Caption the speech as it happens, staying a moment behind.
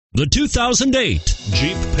The 2008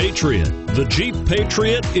 Jeep Patriot. The Jeep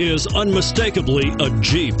Patriot is unmistakably a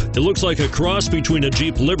Jeep. It looks like a cross between a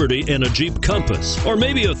Jeep Liberty and a Jeep Compass, or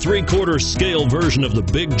maybe a 3/4 scale version of the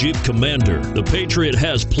big Jeep Commander. The Patriot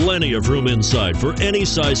has plenty of room inside for any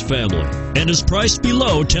size family and is priced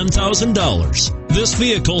below $10,000. This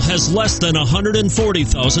vehicle has less than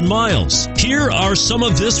 140,000 miles. Here are some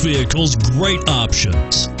of this vehicle's great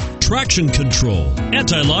options: traction control,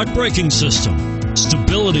 anti-lock braking system,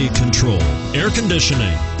 stability control, air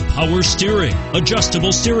conditioning, power steering,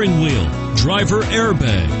 adjustable steering wheel, driver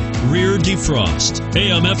airbag, rear defrost,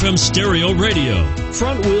 AM/FM stereo radio,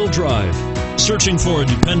 front wheel drive. Searching for a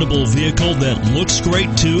dependable vehicle that looks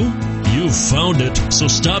great too? You've found it, so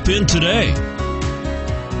stop in today.